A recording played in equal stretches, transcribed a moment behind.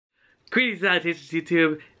Greetings, salutations,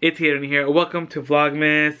 YouTube. itsHadrian here. Welcome to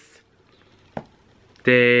Vlogmas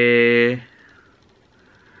Day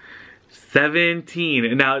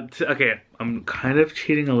 17. Now, okay, I'm kind of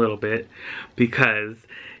cheating a little bit because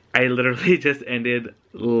I literally just ended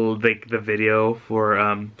like the video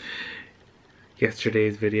for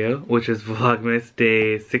yesterday's video, which is Vlogmas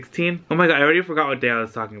Day 16. Oh my god, I already forgot what day I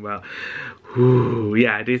was talking about. Ooh,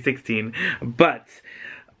 yeah, Day 16. But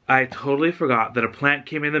I totally forgot that a plant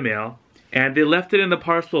came in the mail and they left it in the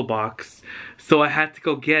parcel box, so I had to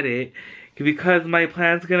go get it because my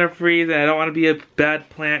plant's gonna freeze and I don't want to be a bad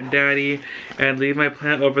plant daddy and leave my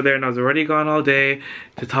plant over there, and I was already gone all day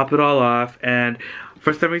to top it all off, and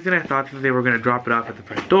for some reason I thought that they were gonna drop it off at the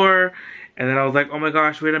front door. And then I was like, oh my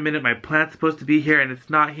gosh, wait a minute, my plant's supposed to be here and it's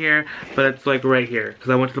not here, but it's like right here. Because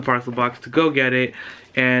I went to the parcel box to go get it,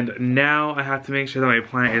 and now I have to make sure that my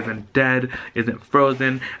plant isn't dead, isn't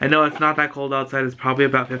frozen. I know it's not that cold outside, it's probably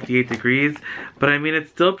about 58 degrees, but I mean, it's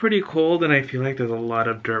still pretty cold and I feel like there's a lot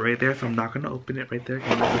of dirt right there, so I'm not going to open it right there.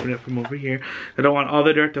 I'm going to open it from over here. I don't want all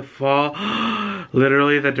the dirt to fall.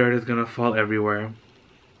 Literally, the dirt is going to fall everywhere.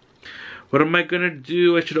 What am I gonna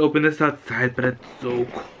do? I should open this outside, but it's so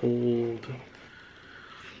cold.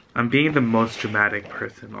 I'm being the most dramatic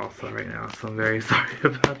person also right now, so I'm very sorry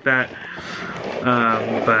about that.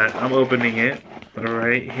 But I'm opening it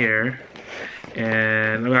right here.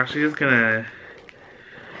 And I'm actually just gonna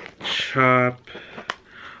chop.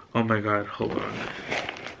 Oh my god, hold on.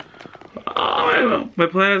 Oh, my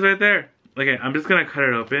plant is right there. Okay, I'm just gonna cut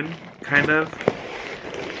it open, kind of.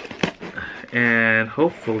 And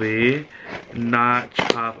hopefully not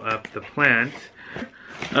chop up the plant.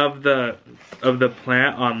 Of the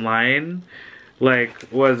plant online, like,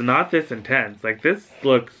 was not this intense. Like, this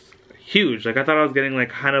looks huge. Like, I thought I was getting like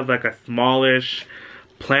kind of like a smallish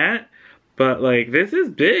plant, but like this is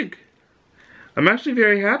big. I'm actually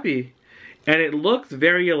very happy, and it looks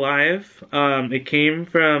very alive. It came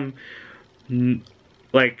from,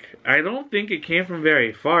 like, I don't think it came from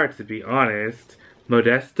very far, to be honest.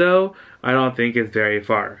 Modesto, I don't think is very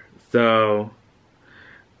far. So,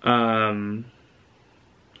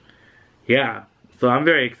 yeah. So I'm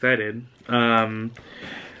very excited. I'm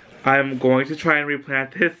going to try and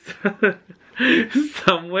replant this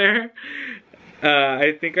somewhere.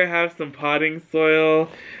 I think I have some potting soil.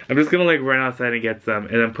 I'm just gonna like run outside and get some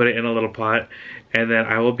and then put it in a little pot, and then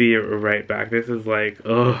I will be right back. This is like,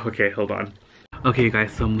 oh, okay, hold on. Okay, you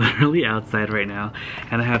guys, so I'm literally outside right now,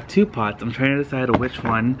 and I have two pots. I'm trying to decide which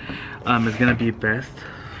one is gonna be best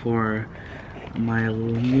for my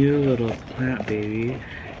new little plant baby.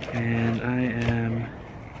 And I am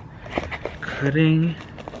cutting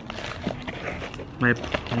my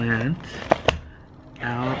plant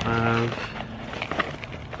out of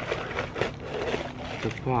the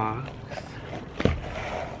box.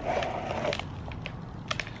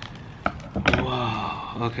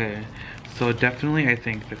 Whoa, okay. So definitely I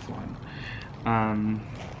think this one.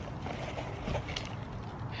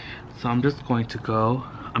 So I'm just gonna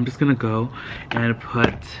go and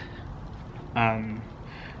put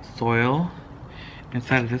soil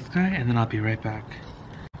inside of this guy, and then I'll be right back.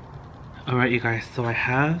 Alright, you guys, so I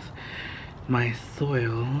have my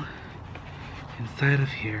soil inside of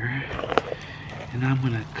here, and I'm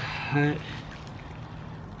gonna cut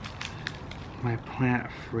my plant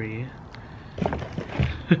free.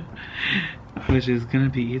 Which is gonna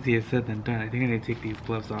be easier said than done. I think I need to take these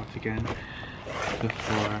gloves off again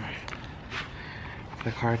before. It's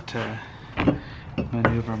like hard to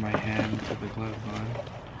maneuver my hand with the gloves on.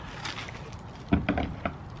 And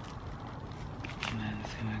then I'm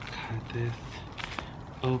just gonna cut this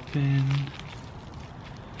open.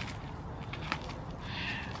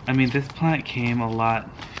 I mean, this plant came a lot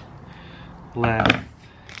less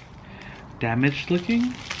damaged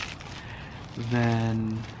looking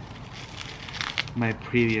than my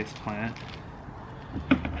previous plant,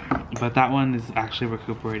 but that one is actually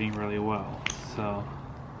recuperating really well. So,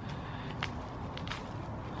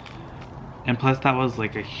 and plus that was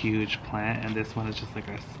like a huge plant, and this one is just like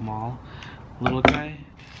a small little guy.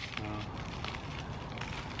 So,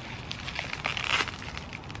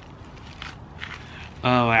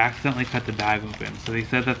 oh, I accidentally cut the bag open. So they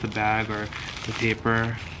said that the bag or the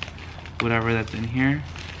paper, whatever that's in here,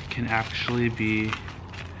 can actually be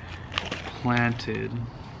planted.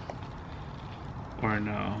 Or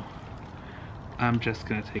no. I'm just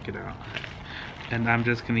gonna take it out. And I'm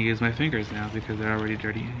just gonna use my fingers now because they're already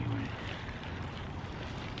dirty anyway.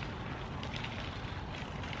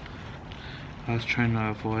 I was trying to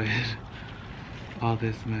avoid all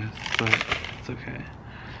this mess, but it's okay.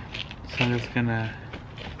 So I'm just gonna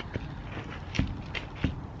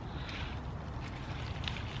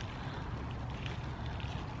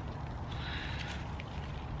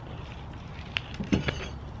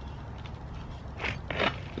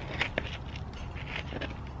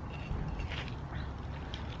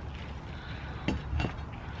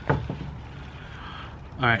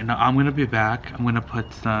Alright, now I'm gonna be back. I'm gonna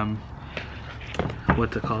put some,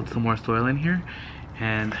 what's it called, some more soil in here.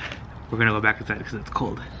 And we're gonna go back inside because it's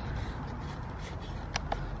cold.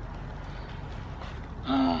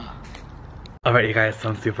 Alright you guys, so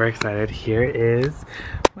I'm super excited. Here is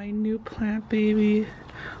my new plant baby.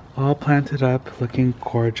 All planted up, looking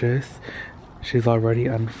gorgeous. She's already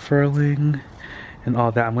unfurling and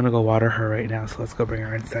all that. I'm gonna go water her right now, so let's go bring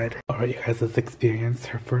her inside. Alright you guys, let's experience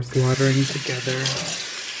her first watering together.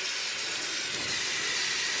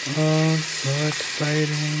 Oh, so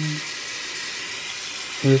exciting.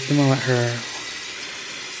 I'm just gonna let her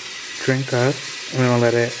drink up. I'm gonna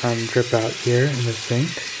let it drip out here in the sink.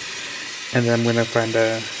 And then I'm gonna find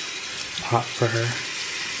a pot for her.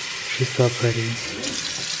 She's so pretty.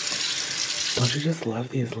 Don't you just love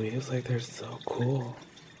these leaves? Like, they're so cool.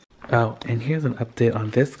 Oh, and here's an update on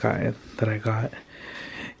this guy that I got.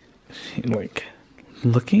 Like,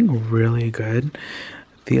 looking really good.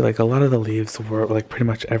 Like, a lot of the leaves were, like, pretty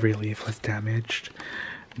much every leaf was damaged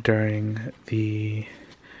during the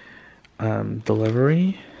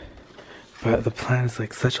delivery. But the plant is,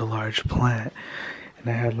 like, such a large plant. And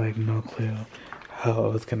I had, like, no clue how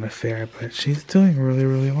it was gonna fare. But she's doing really,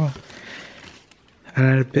 really well.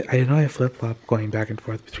 And I know I flip-flop going back and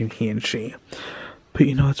forth between he and she. But,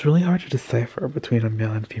 you know, it's really hard to decipher between a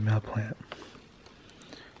male and female plant.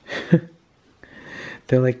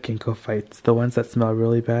 They're like ginkgo fights. The ones that smell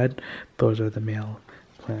really bad, those are the male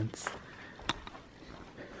plants.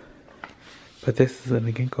 But this isn't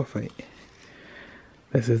a ginkgo fight.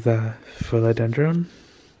 This is a philodendron.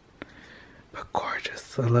 But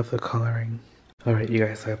gorgeous. I love the coloring. Alright, you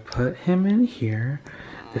guys, so I put him in here.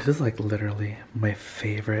 This is like literally my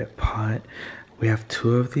favorite pot. We have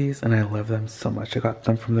 2 of these and I love them so much. I got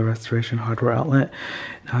them from the Restoration Hardware outlet.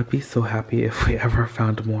 And I'd be so happy if we ever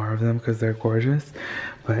found more of them because they're gorgeous.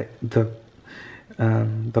 But the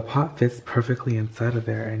pot fits perfectly inside of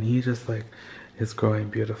there and he just like is growing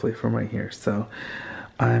beautifully from right here. So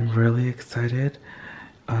I'm really excited.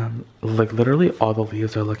 Like literally all the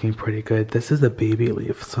leaves are looking pretty good. This is a baby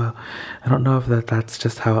leaf, so I don't know if that's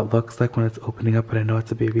just how it looks like when it's opening up, but I know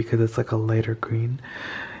it's a baby because it's like a lighter green.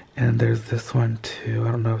 And there's this one too.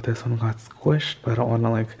 I don't know if this one got squished, but I don't want to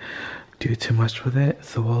like do too much with it,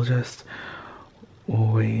 so we'll just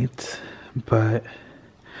wait. But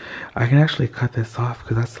I can actually cut this off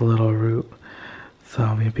because that's the little root,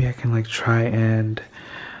 so maybe I can like try and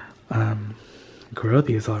grow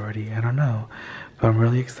these already. I don't know. But I'm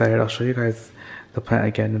really excited. I'll show you guys the plant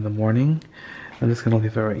again in the morning. I'm just gonna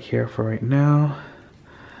leave it right here for right now.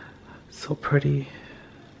 So pretty.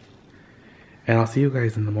 And I'll see you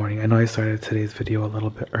guys in the morning. I know I started today's video a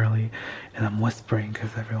little bit early and I'm whispering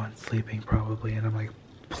because everyone's sleeping probably and I'm like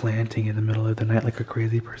planting in the middle of the night like a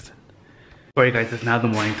crazy person. Alright guys, it's now the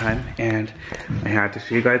morning time and I had to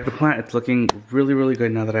show you guys the plant. It's looking really, really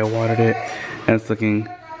good now that I watered it and it's looking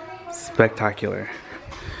spectacular.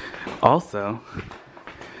 Also,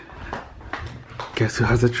 guess who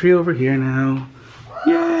has a tree over here now?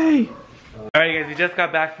 Yay! Alright guys, we just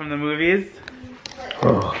got back from the movies.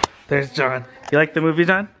 Oh, there's John. You like the movie,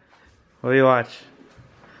 John? What do you watch?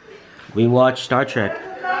 We watched Star Trek.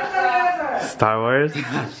 Star Wars?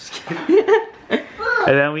 And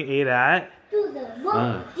then we ate at?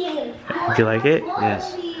 Did you like it?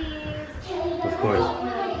 Yes. Of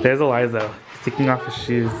course. There's Eliza. He's taking off his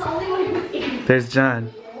shoes. There's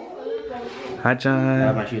John. Hi, John. I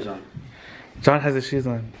have my shoes on. John has his shoes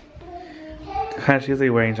on. What kind of shoes are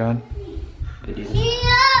you wearing, John?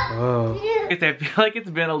 Oh. I feel like it's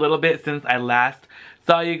been a little bit since I last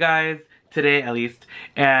saw you guys, today at least,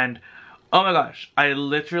 and oh my gosh, I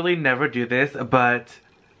literally never do this, but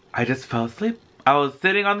I just fell asleep. I was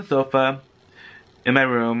sitting on the sofa in my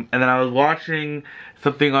room, and then I was watching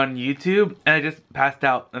something on YouTube, and I just passed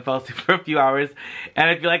out and fell asleep for a few hours, and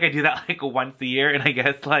I feel like I do that like once a year, and I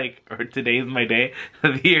guess like, or today's my day,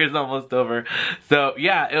 the year's almost over. So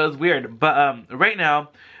yeah, it was weird, but right now,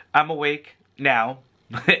 I'm awake now,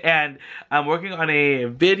 and I'm working on a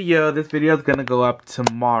video. This video is gonna go up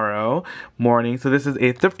tomorrow morning, so this is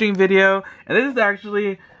a thrifting video, and this is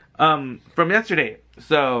actually from yesterday,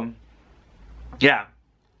 so yeah.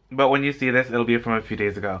 But when you see this, it'll be from a few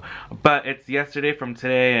days ago. But it's yesterday from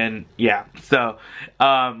today, and yeah. So,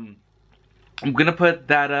 I'm gonna put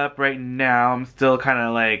that up right now. I'm still kind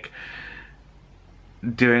of like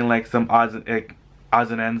doing like some odds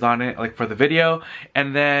and ends on it, like for the video.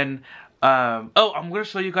 And then, oh, I'm gonna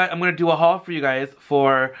show you guys. I'm gonna do a haul for you guys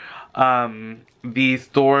for the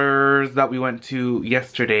stores that we went to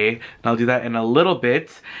yesterday. And I'll do that in a little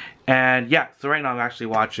bit. And yeah, so right now I'm actually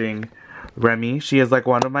watching Remy. She is like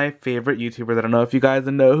one of my favorite YouTubers. I don't know if you guys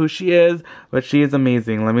know who she is, but she is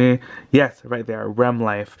amazing. Yes, right there, Rem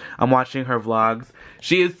Life. I'm watching her vlogs.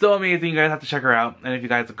 She is so amazing. You guys have to check her out. And if you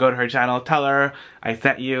guys go to her channel, tell her I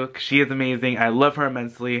sent you. She is amazing. I love her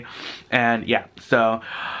immensely. And yeah, so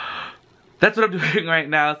that's what I'm doing right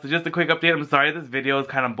now. So just a quick update. I'm sorry this video is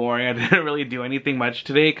kind of boring. I didn't really do anything much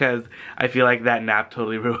today because I feel like that nap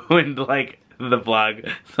totally ruined like the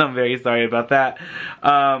vlog. So I'm very sorry about that.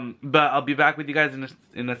 But I'll be back with you guys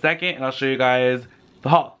in a second and I'll show you guys the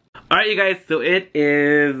haul. Alright you guys, so it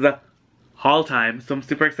is haul time. So I'm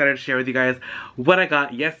super excited to share with you guys what I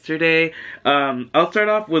got yesterday. I'll start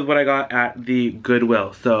off with what I got at the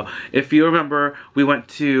Goodwill. So if you remember, we went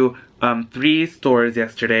to 3 stores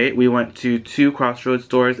yesterday. We went to 2 Crossroads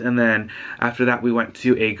stores, and then after that we went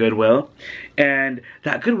to a Goodwill. And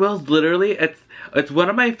that Goodwill's literally, it's one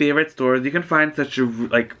of my favorite stores. You can find such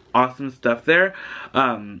like awesome stuff there.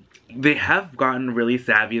 They have gotten really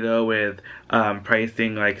savvy though with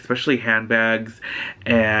pricing, like especially handbags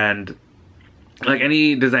and like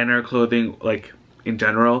any designer clothing, like in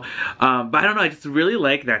general. But I don't know, I just really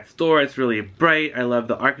like that store. It's really bright. I love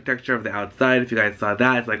the architecture of the outside. If you guys saw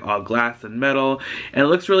that, it's like all glass and metal and it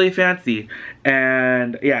looks really fancy.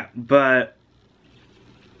 And yeah, but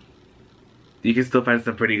you can still find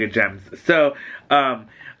some pretty good gems. So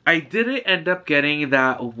I didn't end up getting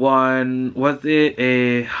that one. What was it,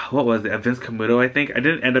 a Vince Camuto, I think? I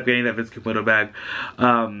didn't end up getting that Vince Camuto bag.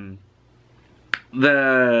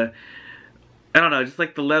 I don't know, just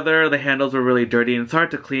like the leather, the handles were really dirty and it's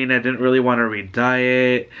hard to clean. I didn't really want to re-dye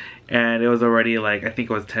it, and it was already like, I think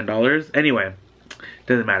it was $10. Anyway,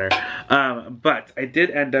 doesn't matter. But I did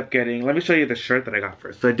end up getting, let me show you the shirt that I got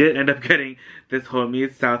first. So I did end up getting this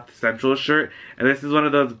Homies South Central shirt, and this is one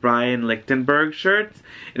of those Brian Lichtenberg shirts.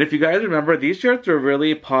 And if you guys remember, these shirts were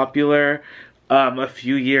really popular a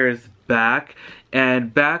few years back,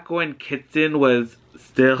 and back when Kitson was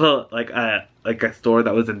still like a store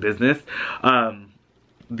that was in business,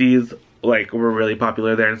 these like were really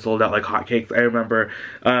popular there and sold out like hotcakes. I remember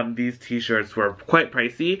these t-shirts were quite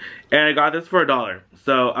pricey, and I got this for $1.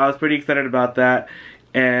 So I was pretty excited about that.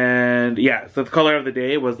 And yeah, so the color of the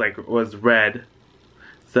day was red.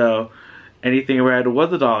 So anything red was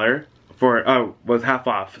 $1 for was half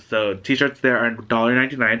off. So t-shirts there are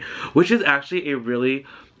 $1.99, which is actually a really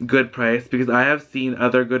good price because I have seen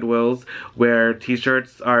other Goodwills where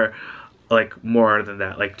t-shirts are like more than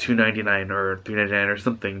that, like $2.99 or $3.99 or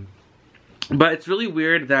something. But it's really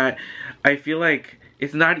weird that I feel like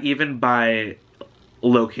it's not even by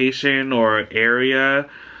location or area.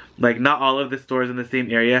 Like not all of the stores in the same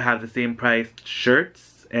area have the same priced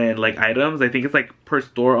shirts and like items. I think it's like per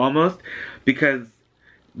store almost, because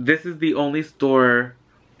this is the only store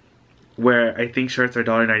where I think shirts are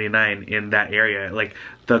 $1.99 in that area. Like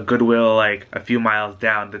the Goodwill like a few miles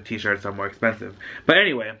down, the t-shirts are more expensive. But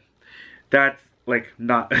anyway, that's like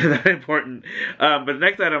not that important. But the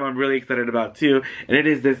next item I'm really excited about too, and it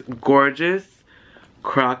is this gorgeous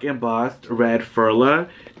croc embossed red furla.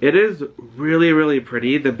 It is really, really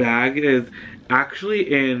pretty. The bag is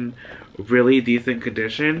actually in really decent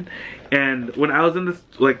condition. And when I was in this,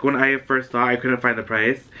 like when I first saw it, I couldn't find the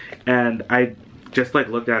price, and I just like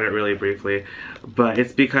looked at it really briefly, but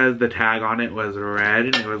it's because the tag on it was red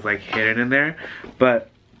and it was like hidden in there. But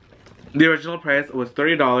the original price was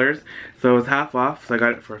 $30, so it was half off, so I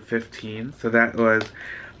got it for $15. So that was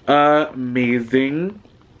amazing.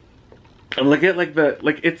 And look at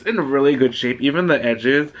like it's in really good shape. Even the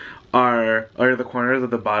edges or the corners of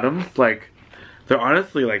the bottoms, like they're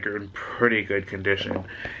honestly like in pretty good condition.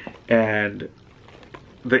 And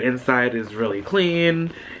the inside is really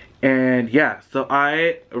clean. And yeah, so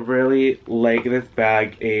I really like this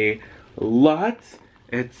bag a lot.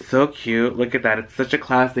 It's so cute. Look at that. It's such a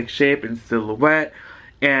classic shape and silhouette,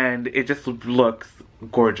 and it just looks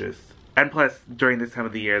gorgeous. And plus, during this time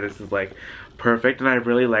of the year, this is like perfect. And I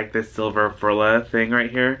really like this silver furla thing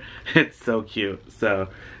right here. It's so cute. So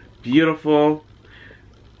beautiful.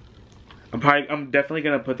 I'm definitely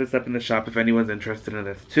gonna put this up in the shop if anyone's interested in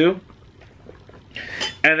this too.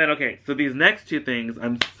 And then, okay, so these next two things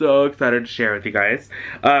I'm so excited to share with you guys.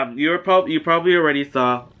 You probably already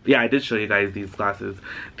saw, yeah, I did show you guys these glasses.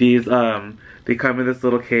 These, they come in this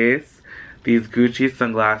little case. These Gucci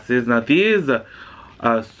sunglasses. Now these,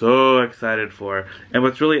 I was so excited for. And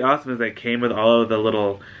what's really awesome is that it came with all of the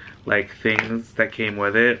little, like, things that came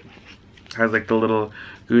with it. It has, like, the little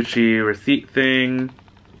Gucci receipt thing.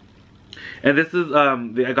 And this is,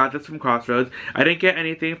 I got this from Crossroads. I didn't get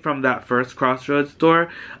anything from that first Crossroads store.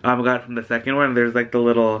 I got it from the second one. There's like the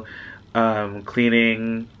little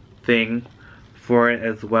cleaning thing for it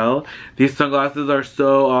as well. These sunglasses are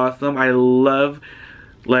so awesome. I love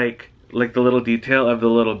like the little detail of the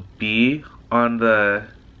little bee on the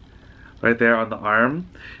right there on the arm.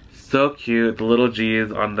 So cute. The little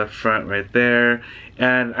G's on the front right there.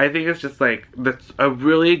 And I think it's just like that's a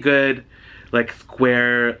really good like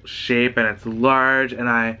square shape, and it's large, and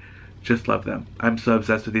I just love them. I'm so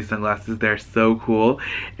obsessed with these sunglasses. They're so cool.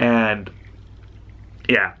 And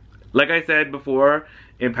yeah, like I said before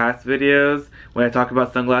in past videos, when I talk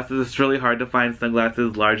about sunglasses, it's really hard to find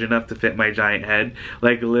sunglasses large enough to fit my giant head.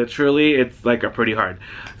 Like literally, it's like pretty hard.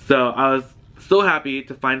 So I was so happy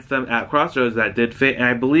to find some at Crossroads that did fit, and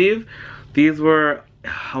I believe these were,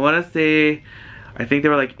 I want to say, I think they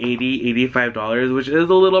were like $80, $85, which is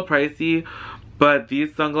a little pricey, but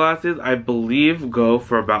these sunglasses I believe go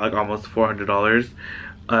for about like almost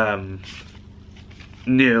 $400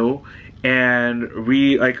 new. And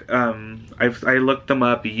I looked them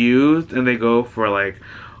up used, and they go for like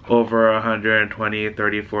over 120,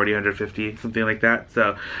 30, 40, 150, something like that.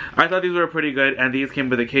 So I thought these were pretty good, and these came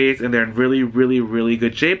with a case, and they're in really, really, really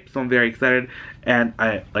good shape. So I'm very excited, and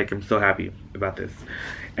I'm so happy about this.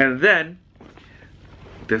 And then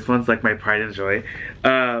this one's like my pride and joy.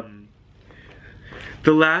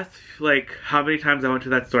 The last, like, how many times I went to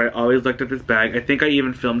that store, I always looked at this bag. I think I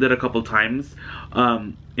even filmed it a couple times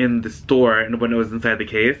in the store and when it was inside the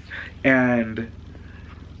case. And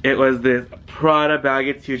it was this Prada bag.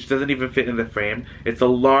 It's huge. It doesn't even fit in the frame. It's a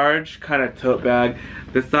large kind of tote bag.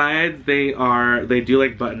 The sides, they do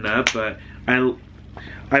like button up, but I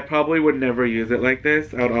probably would never use it like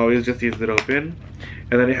this. I would always just use it open.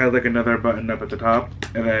 And then it has like another button up at the top.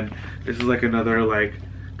 And then this is like another like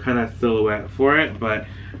kind of silhouette for it, but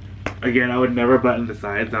again, I would never button the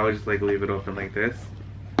sides. I would just like leave it open like this.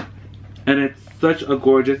 And it's such a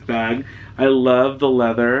gorgeous bag. I love the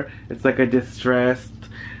leather. It's like a distressed,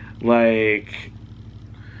 like,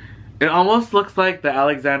 it almost looks like the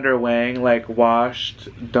Alexander Wang like washed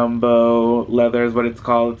Dumbo leather is what it's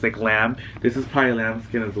called. It's like lamb. This is probably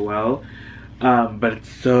lambskin as well, but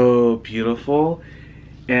it's so beautiful,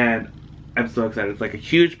 and I'm so excited. It's like a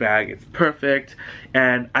huge bag. It's perfect.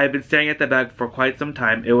 And I've been staring at the bag for quite some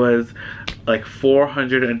time. It was like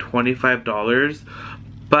 $425,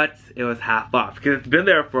 but it was half off because it's been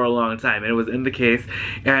there for a long time, and it was in the case.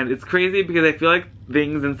 And it's crazy because I feel like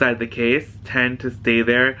things inside the case tend to stay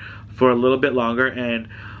there for a little bit longer and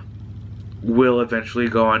will eventually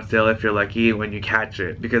go on sale if you're lucky when you catch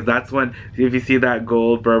it. Because that's when, if you see that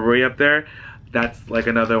gold Burberry up there, that's like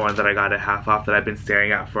another one that I got at half off that I've been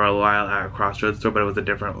staring at for a while at a Crossroads store, but it was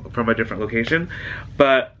from a different location.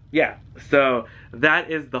 But yeah, so that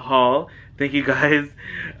is the haul. Thank you guys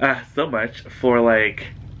so much for like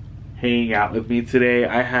hanging out with me today.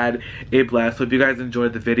 I had a blast. Hope you guys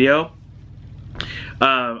enjoyed the video.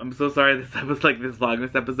 I'm so sorry this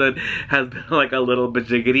Vlogmas episode has been like a little bit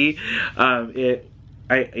jiggity.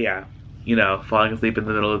 Yeah, you know, falling asleep in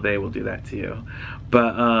the middle of the day will do that to you.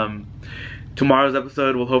 But tomorrow's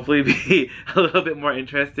episode will hopefully be a little bit more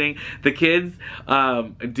interesting. The kids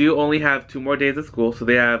do only have 2 more days of school, so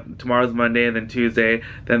they have tomorrow's Monday and then Tuesday,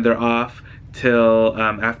 then they're off till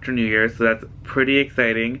after New Year's, so that's pretty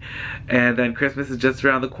exciting. And then Christmas is just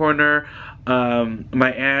around the corner.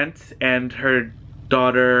 My aunt and her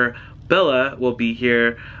daughter Bella will be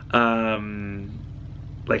here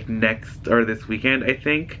like next or this weekend, I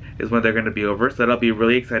think, is when they're going to be over, so that'll be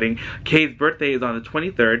really exciting. Kay's birthday is on the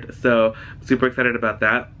 23rd, so I'm super excited about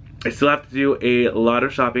that. I still have to do a lot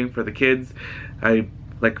of shopping for the kids. I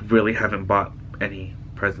like really haven't bought any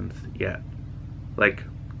presents yet. Like,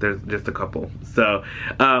 there's just a couple. So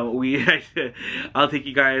I'll take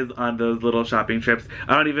you guys on those little shopping trips.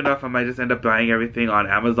 I don't even know if I might just end up buying everything on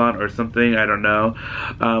Amazon or something. I don't know.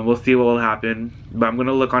 We'll see what will happen. But I'm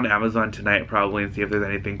gonna look on Amazon tonight probably and see if there's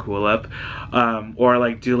anything cool up. Or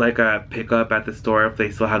like do like a pickup at the store if they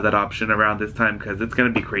still have that option around this time, because it's gonna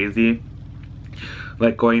be crazy.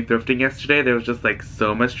 Like going thrifting yesterday, there was just like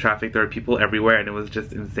so much traffic. There were people everywhere and it was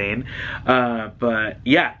just insane. But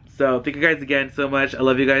yeah. So thank you guys again so much. I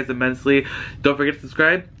love you guys immensely. Don't forget to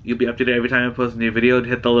subscribe. You'll be updated every time I post a new video.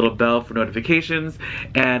 Hit the little bell for notifications.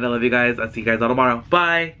 And I love you guys. I'll see you guys all tomorrow.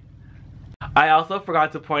 Bye! I also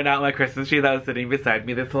forgot to point out my Christmas tree that was sitting beside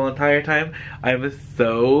me this whole entire time. I was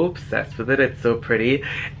so obsessed with it. It's so pretty.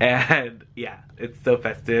 And yeah, it's so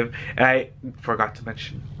festive. And I forgot to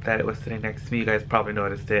mention that it was sitting next to me. You guys probably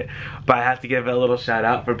noticed it. But I have to give it a little shout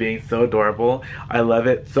out for being so adorable. I love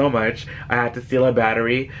it so much. I had to steal a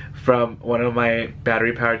battery from one of my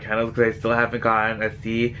battery powered candles because I still haven't gotten a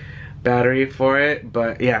C battery for it.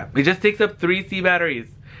 But yeah, it just takes up 3 C batteries.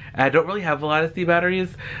 And I don't really have a lot of C batteries,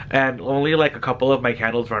 and only like a couple of my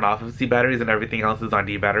candles run off of C batteries and everything else is on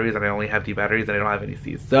D batteries, and I only have D batteries and I don't have any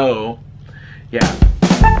C's. So, yeah,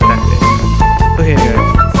 that's it. Okay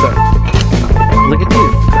guys, so, look at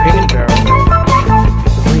these. Great barrel.